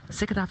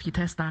Sikadav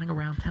Yiteh standing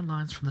around 10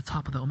 lines from the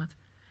top of the Ummah.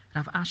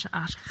 Rav Asher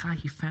Ashkechai,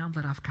 he found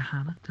that Rav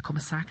Kahana to come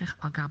Sakech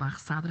al Gabach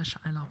Sadra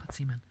Sha'ila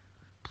Patziman,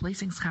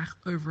 placing Schach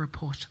over a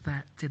porch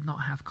that did not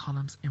have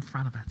columns in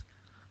front of it.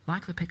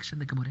 Like the picture in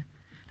the Gemara,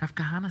 Rav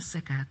Kahana's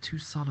Sikha had 2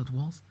 solid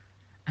walls,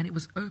 and it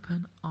was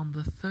open on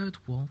the 3rd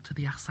wall to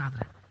the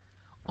Achsadra.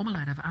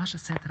 Omalai Rav Asher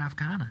said to Rav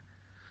Kahana,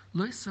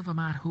 Lois of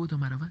Amar Hudu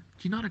Marova,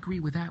 do you not agree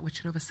with that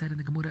which Rava said in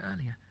the Gemara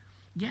earlier?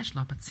 Yesh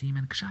la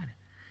Patziman Kshaira.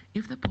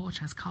 If the porch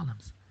has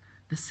columns,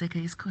 the Sikha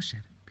is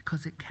kosher,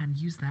 because it can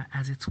use that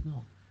as its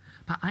wall.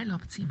 But I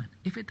love Tziman.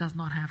 If it does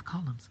not have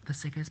columns, the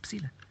Sikha is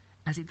psila,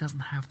 as it doesn't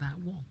have that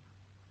wall.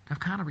 Rav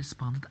Kahana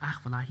responded,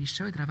 Achvala, he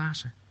showed Rav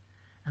Asher,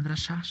 and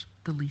Rashash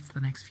deletes the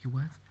next few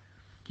words.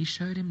 He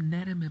showed him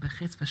Nere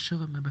mebechitz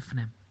v'shuva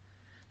mebefnim.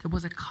 There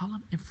was a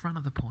column in front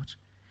of the porch,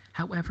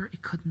 however,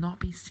 it could not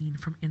be seen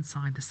from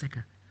inside the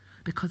Sikha,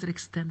 because it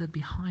extended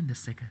behind the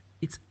Sikha,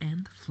 its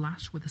end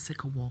flush with the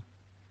Sikha wall.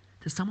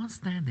 To someone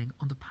standing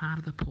on the part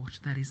of the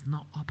porch that is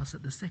not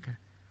opposite the Sikha,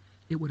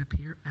 it would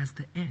appear as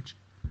the edge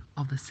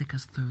of the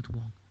Sikha's 3rd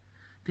wall.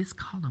 This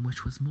column,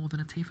 which was more than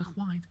a tefach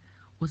wide,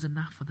 was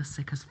enough for the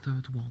Sikha's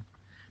 3rd wall.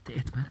 The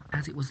Itmer,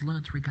 as it was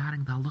learnt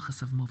regarding the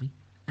halachas of Movi,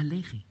 a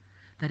lechi,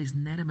 that is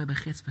nere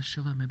mebechitz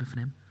v'shuva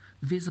mebefnim,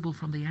 visible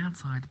from the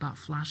outside but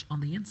flash on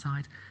the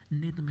inside,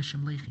 nidm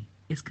mishim lechi,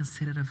 is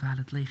considered a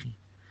valid lechi.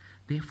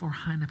 Therefore,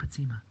 haina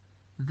patima,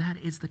 that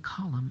is the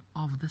column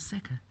of the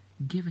Sikha,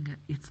 giving it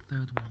its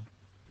 3rd wall.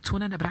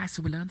 Tuna in the Braisa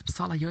we learned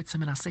Psala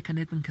Yotzim in a Sikha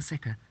nidm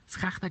kasika.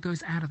 Schach that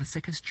goes out of the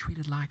Sikha is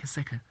treated like a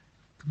Sikha.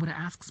 The Gemara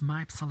asks,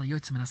 my Psala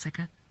Yotzim in a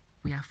Sikha?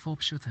 We have 4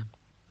 pshutim.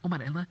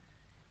 Omar Ella,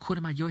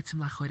 Kurma Yotzim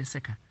lachoy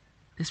Sikha.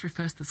 This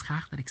refers to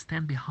schach that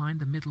extend behind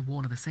the middle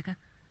wall of the Sikha.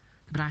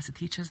 The Braisa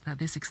teaches that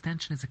this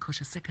extension is a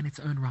kosher Sikha in its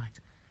own right.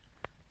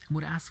 The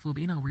Gemara asks,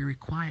 we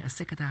require a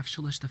Sikha to have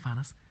shulish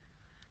tefanas.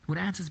 The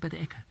Gemara answers by the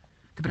Ikka.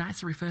 The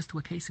Braisa refers to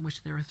a case in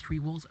which there are 3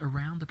 walls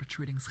around the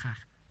protruding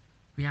schach.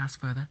 We ask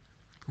further,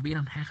 we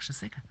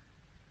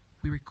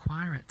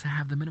require it to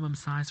have the minimum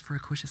size for a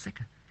kosher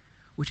Sikha,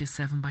 which is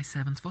 7 by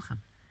 7 tvachim.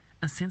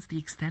 And since the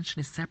extension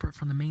is separate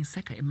from the main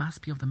Sikha, it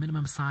must be of the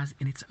minimum size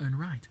in its own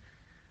right.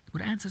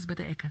 What answers by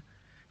the Eka?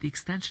 The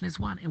extension is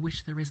one in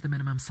which there is the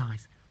minimum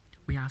size.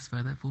 We ask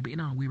further,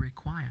 we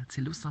require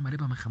tzilusa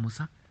mariba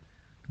mechamusa.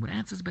 What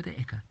answers by the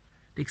Eka?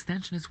 The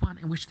extension is one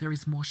in which there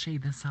is more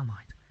shade than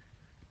sunlight.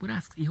 What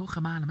asks,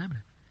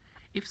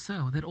 if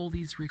so, that all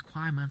these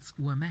requirements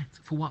were met,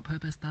 for what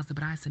purpose does the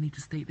Braisa need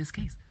to state this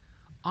case?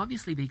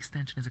 Obviously, the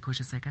extension is a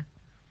kosher Sikha.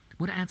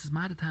 What answers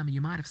my determine,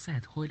 you might have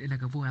said,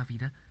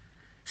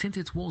 since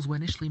its walls were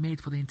initially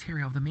made for the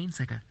interior of the main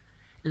Sikha,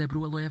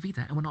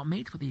 and were not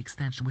made for the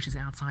extension which is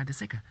outside the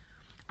Sikha.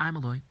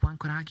 One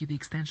could argue the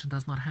extension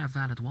does not have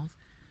valid walls.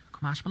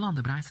 Kamash Malon,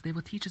 the Braisa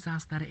therefore teaches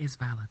us that it is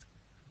valid.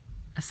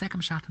 A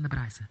second shot in the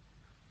Braisa.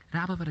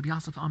 Rabba Rabbi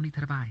Yosef Omni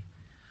Tervai.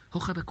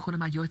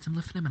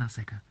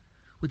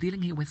 We're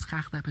dealing here with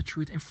schach that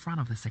protrude in front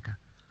of the Sikha,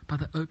 by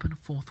the open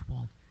 4th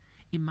wall.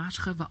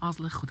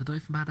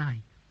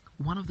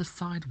 One of the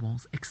side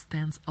walls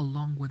extends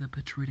along with the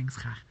protruding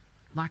schach,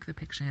 like the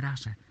picture in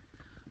Rashi.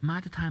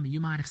 By the time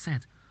you might have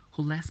said,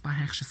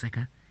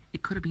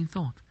 it could have been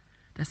thought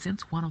that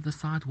since one of the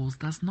side walls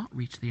does not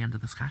reach the end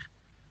of the schach,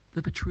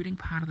 the protruding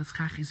part of the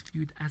schach is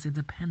viewed as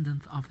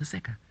independent of the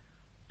Sikha,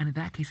 and in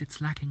that case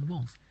it's lacking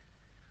walls.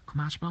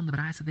 Kumashban, the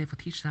Braisa therefore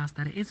teaches us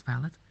that it is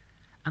valid,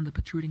 and the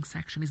protruding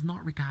section is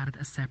not regarded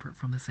as separate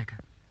from the Sikha.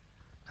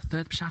 A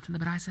 3rd pshat in the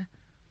Braisa,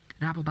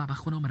 Rabba Baba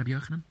Chunom Rabbi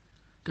Yochanan,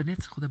 the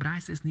nitzch of the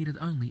Braisa is needed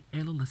only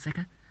Elul the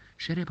Sikha,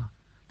 Sheriba.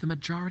 The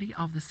majority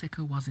of the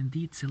Sikha was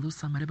indeed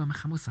Tzilusa Mariba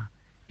Mechamusa,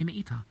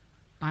 Imeita,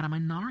 but a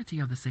minority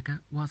of the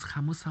Sikha was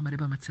Chamusa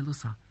Mariba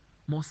Metzilusa,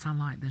 more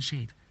sunlight than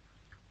shade.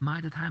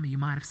 My time you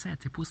might have said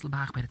to Pusla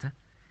Bachberte,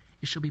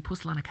 it should be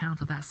Pusla on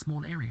account of that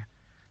small area,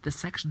 the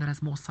section that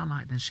has more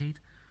sunlight than shade.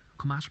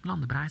 Kumash Blon,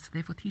 the Braisa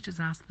therefore teaches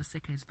us that the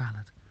Sikha is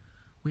valid.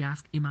 We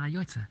ask Ima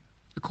Yotze.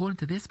 According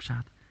to this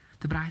pshat,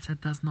 the Braisa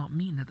does not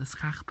mean that the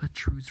schach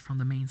protrudes from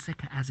the main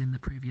Sikha as in the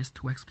previous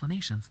 2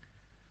 explanations.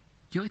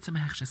 Yotze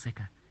mehechshe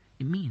Sikha.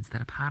 It means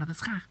that a part of the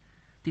schach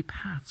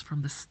departs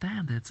from the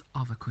standards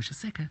of a kosher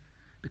Sikha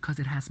because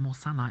it has more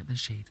sunlight than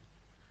shade.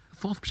 The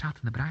 4th pshat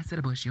in the Braisa,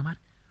 Rabbi Yomar,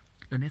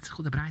 the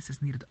Braisa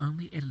is needed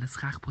only in the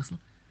schach puzzle,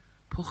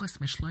 puchas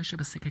meshloisha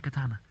b'Sikha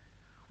katana,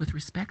 with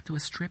respect to a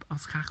strip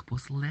of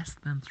schachbus less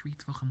than 3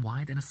 tvachim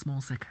wide in a small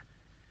Sikha.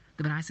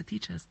 The Braisa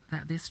teaches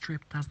that this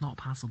strip does not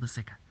passel the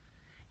Sikha.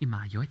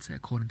 Ima Yoitze,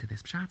 according to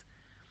this pshat,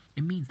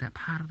 it means that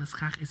part of the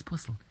schach is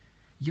puzzled,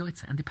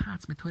 Yoitze, and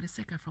departs metoid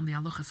Sikha from the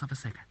halachas of a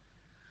Sikha.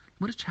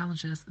 What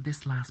challenges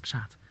this last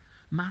pshat?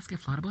 Maske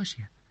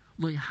flaraboshia,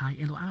 lo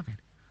yahai elo avid,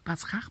 but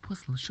schach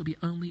puzzle should be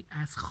only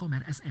as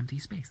chomer as empty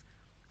space.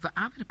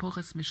 Va'avid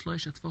poches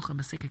mishloisha tvachim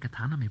b'Sikha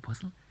katana me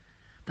puzzle.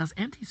 Does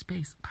empty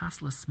space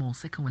passel a small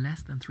Sikha with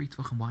less than 3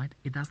 tvachim wide?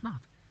 It does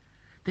not.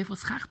 Therefore,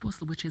 schach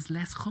puzzle, which is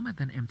less chomer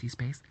than empty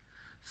space,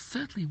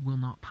 certainly will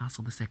not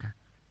passel the Sikha.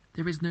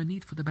 There is no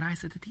need for the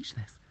Braisa to teach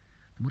this.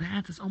 The Mura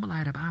answers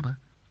Omalai Rab Abba,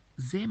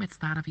 Zeh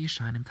mitzvarav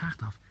yeshayim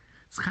tachtov.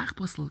 Schach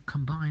puzzle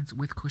combines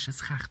with kusha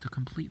schach to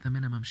complete the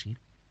minimum sheet,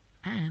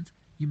 and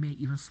you may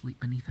even sleep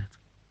beneath it.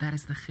 That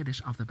is the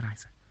chiddush of the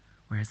Braisa.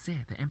 Whereas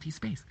there, the empty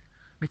space,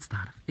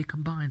 mitzdarf, it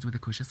combines with the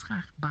kusha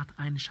schach, but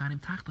ein sharim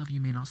tachtav, you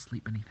may not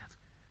sleep beneath it.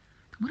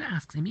 The Gemara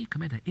asks,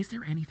 is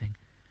there anything,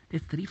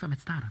 this tarifa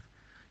mitzdarf,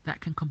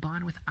 that can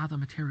combine with other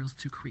materials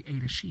to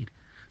create a sheet,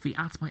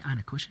 v'atzmai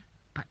eine kusha,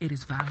 but it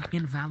is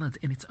invalid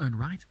in its own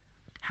right?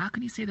 How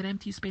can you say that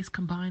empty space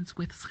combines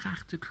with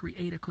schach to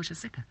create a kusha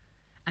sikka,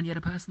 and yet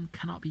a person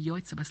cannot be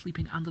yotze by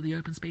sleeping under the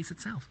open space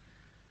itself?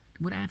 The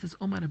Gemara answers,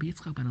 Omar Rabbi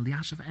Yitzchak ben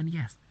Eliashiv, and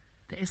yes,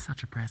 there is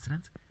such a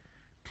precedent.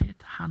 Tit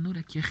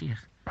hanurek yechich,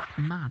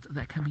 mud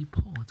that can be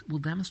poured will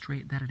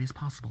demonstrate that it is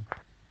possible.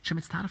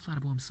 Shemitztaref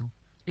larabumsu,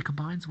 it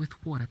combines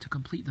with water to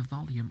complete the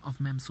volume of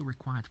memsu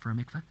required for a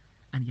mikveh,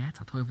 and yet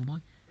a toivel boy,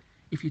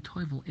 if you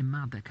toivel in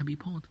mud that can be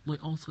poured, loy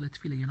also the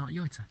tefillah you're not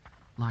yotze.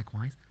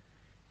 Likewise,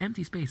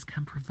 empty space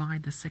can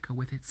provide the sikka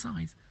with its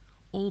size,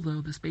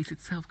 although the space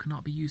itself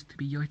cannot be used to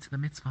be yotze the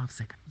mitzvah of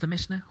sikka. The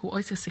Mishnah, who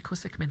oisa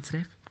sikusik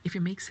mitzref, if he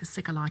makes his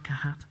sikka like a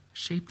hat,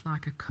 shaped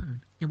like a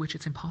cone, in which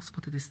it's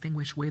impossible to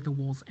distinguish where the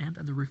walls end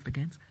and the roof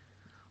begins,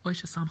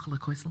 oisha samchala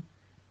koisel,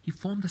 he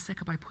formed the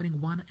sikka by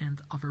putting one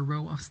end of a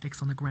row of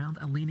sticks on the ground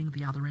and leaning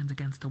the other end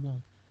against a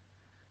wall.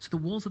 So the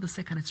walls of the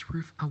sikka and its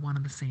roof are one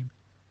and the same.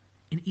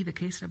 In either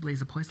case, Reb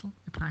Lezer poisel,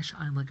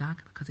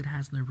 because it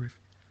has no roof.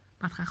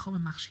 But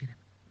chachomim machshirim.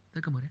 The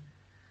Gemara,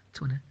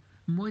 Tuna,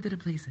 moide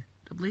Reb Lezer.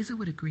 Reb Lezer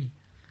would agree,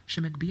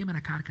 shemekbiyam and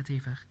a karka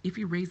tefach, if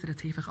he raised it a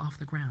tefach off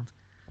the ground.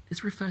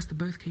 This refers to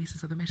both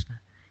cases of the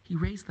Mishnah. He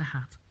raised the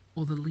hat,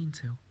 or the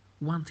lean-to,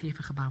 one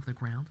tefach above the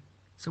ground,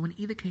 so in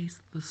either case,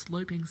 the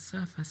sloping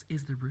surface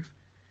is the roof,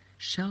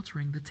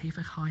 sheltering the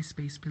tefach high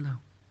space below.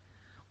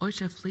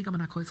 Oisha fligam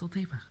and a koisel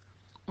tefach,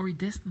 or he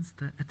distanced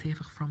a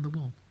tefach from the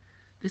wall.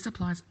 This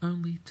applies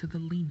only to the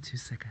lean-to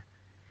sikka.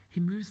 He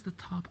moves the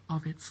top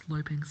of its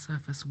sloping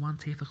surface one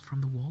tefach from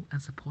the wall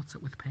and supports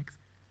it with pegs.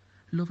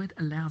 Lovid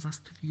allows us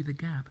to view the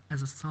gap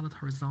as a solid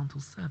horizontal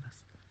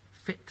surface,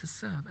 fit to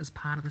serve as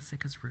part of the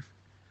sikka's roof.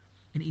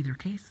 In either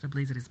case, the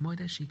blazer is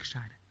moida sheik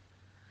shaida.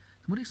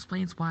 The Gemara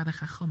explains why the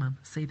Chachomim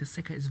say the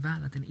sikka is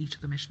valid in each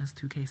of the Mishnah's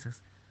two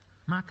cases.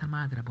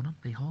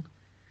 They hold,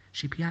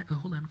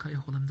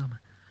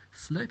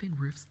 sloping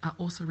roofs are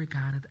also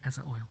regarded as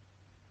an oil.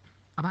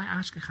 Abai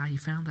Ashkecha, he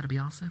found that Rabbi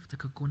Yosef, the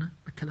Kaguna,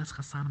 Bekilas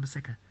Chassan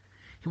Besika.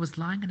 He was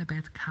lying in a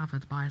bed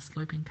covered by a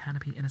sloping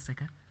canopy in a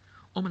sikka.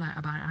 Omalai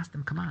Abai asked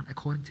him, come on,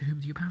 according to whom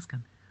do you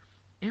paskin?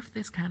 If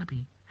this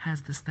canopy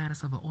has the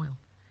status of an oil,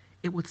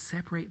 it would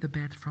separate the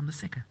bed from the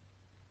sikka.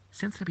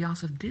 Since Rabbi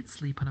Yosef did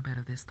sleep on a bed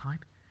of this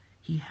type,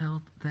 he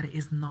held that it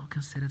is not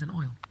considered an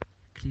oil.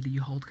 Clearly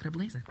you hold Reb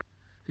Lezer,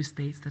 who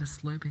states that a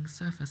sloping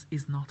surface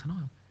is not an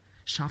oil.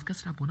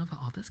 Shavkas Rabuna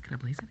va'adas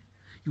Reb Lezer.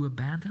 You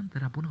abandon the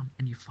Rabbunon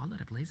and you follow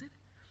Reb Lezer?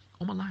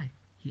 Omalai,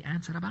 he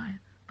answered Abai,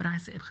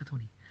 Braisa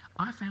Ibchatuni.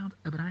 I found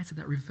a Braisa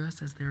that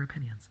reverses their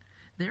opinions.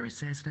 There it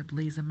says Reb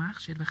Lezer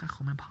machshir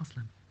v'chachomim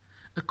paslim.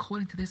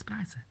 According to this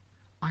Braisa,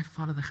 I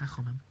follow the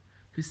Chachomim,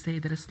 who say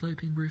that a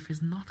sloping roof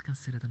is not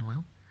considered an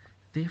oil.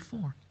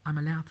 Therefore, I'm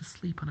allowed to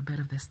sleep on a bed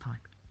of this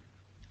type.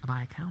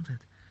 Abai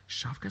counted,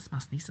 Shavkas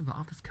masnisim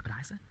va'adas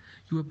kebraisa.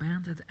 You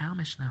abandoned our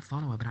Mishnah,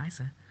 follow a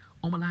Braisa.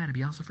 Omalai, Rabbi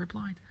Yosef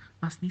replied,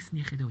 masnisim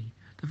yechidui.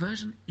 The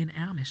version in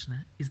our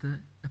Mishnah is the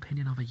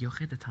opinion of a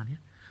Yochid, the Tanya,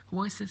 who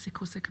always says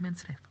Sikusik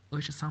Mentzref,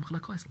 Oisha Samchala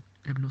Koisel,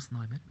 Reb Nus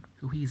Neumann,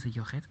 who he is a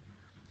Yochid,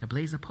 a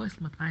Blazer Poisel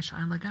Mapnai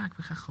Sha'an Lagag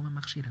v'Chachomim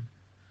Machshirim.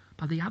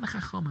 But the other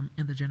Chachomim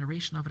in the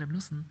generation of Reb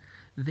Nussen,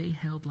 they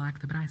held like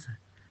the Braisa,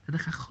 that the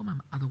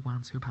Chachomim are the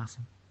ones who pass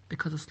them,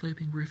 because a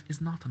sloping roof is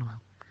not an oil.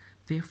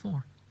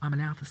 Therefore, I'm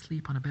allowed to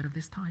sleep on a bed of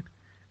this type,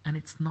 and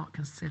it's not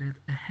considered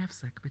a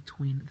hefsek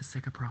between the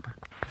sikka proper.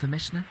 The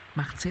Mishnah,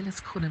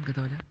 Machzeles Kunim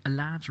Gedola, a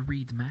large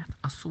reed mat,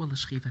 Asur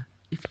L'Shchiva.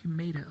 If you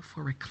made it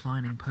for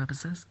reclining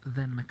purposes,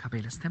 then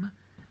Mekabeles Tema,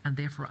 and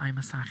therefore I'm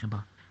a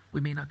Sachimba.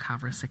 We may not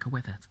cover a sikka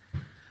with it.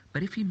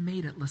 But if you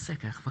made it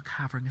L'Sikach for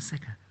covering a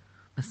sikka,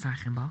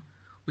 Masachimba,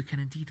 we can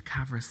indeed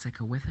cover a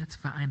sikka with it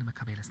for ein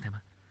Mekabeles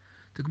Tema.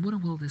 The Gemara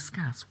will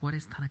discuss what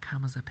is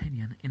Tanakama's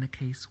opinion in a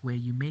case where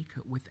you make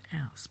it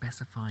without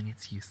specifying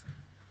its use.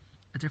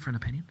 A different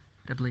opinion,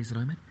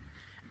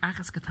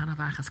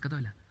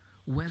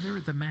 whether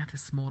the mat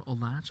is small or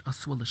large,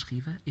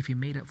 if you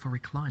made it for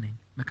reclining,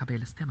 but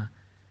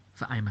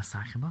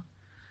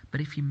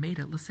if you made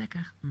it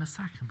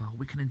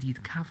we can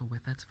indeed cover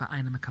with it.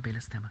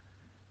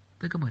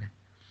 The Gemara,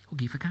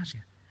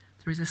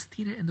 there is a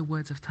stira in the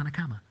words of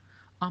Tanakama.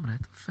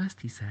 Amrit,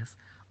 first he says,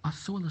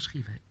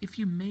 if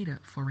you made it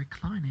for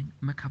reclining,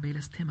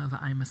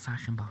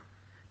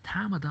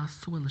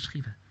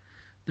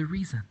 the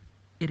reason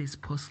it is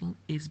puzzle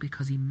is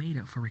because he made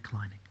it for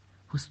reclining.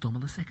 It's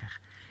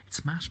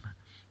mashma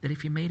that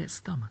if you made it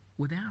stomach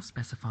without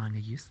specifying a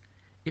use,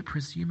 it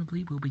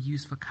presumably will be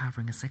used for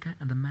covering a sikha,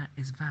 and the mat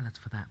is valid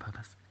for that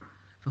purpose.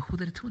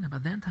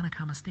 But then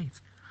Tanakama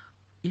states,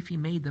 if he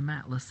made the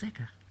mat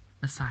l'sikha,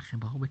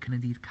 we can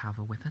indeed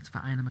cover with it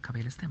for aina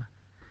mekabeles tema.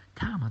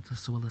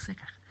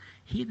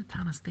 Here the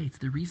Tana states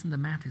the reason the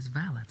mat is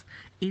valid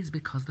is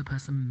because the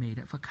person made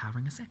it for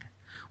covering a second,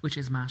 which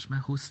is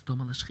mashma hu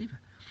stoma l'shchiva.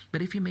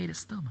 But if you made it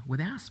stoma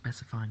without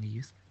specifying a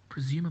use,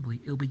 presumably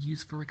it'll be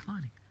used for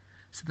reclining.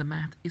 So the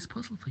mat is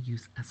puzzled for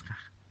use as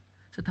chach.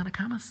 So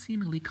Tanakama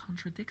seemingly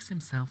contradicts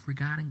himself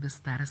regarding the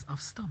status of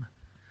stoma.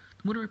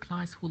 The Muda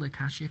replies hule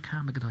kashya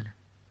kama gedola.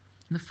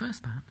 In the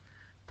first part,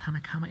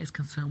 Tanakama is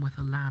concerned with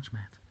a large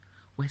mat,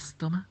 where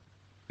stoma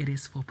it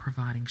is for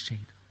providing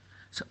shade.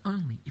 So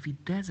only if he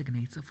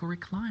designates it for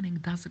reclining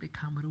does it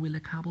become ru'i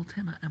lekabel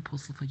tema and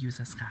puzzle for use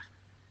as chach.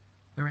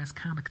 Whereas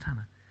Kamak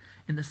Tana,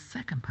 in the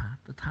second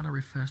part, the Tana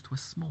refers to a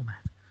small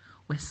mat,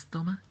 where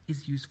stoma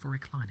is used for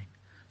reclining.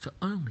 So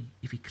only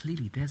if he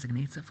clearly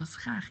designates it for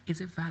schach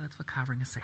is it valid for covering a second.